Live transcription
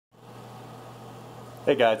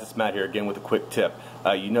Hey guys, it's Matt here again with a quick tip.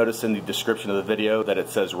 You notice in the description of the video that it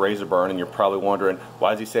says razor burn, and you're probably wondering,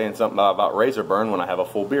 why is he saying something about razor burn when I have a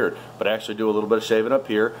full beard? But I actually do a little bit of shaving up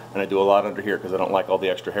here, and I do a lot under here because I don't like all the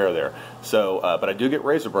extra hair there. So, but I do get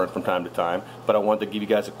razor burn from time to time, but I wanted to give you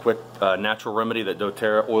guys a quick natural remedy that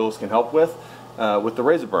dōTERRA oils can help with the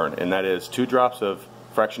razor burn, and that is 2 drops of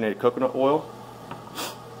fractionated coconut oil,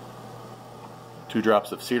 2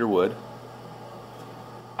 drops of cedarwood,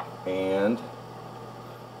 and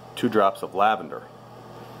 2 drops of lavender.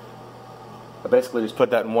 I basically just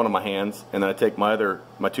put that in one of my hands, and then I take my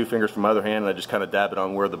 2 fingers from my other hand, and I just kind of dab it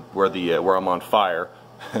on where I'm on fire,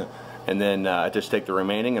 and then I just take the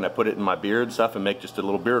remaining and I put it in my beard and stuff, and make just a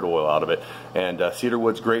little beard oil out of it. And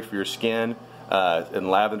cedarwood's great for your skin,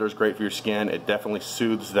 and lavender's great for your skin. It definitely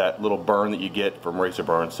soothes that little burn that you get from razor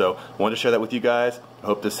burn. So I wanted to share that with you guys. I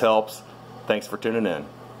hope this helps. Thanks for tuning in.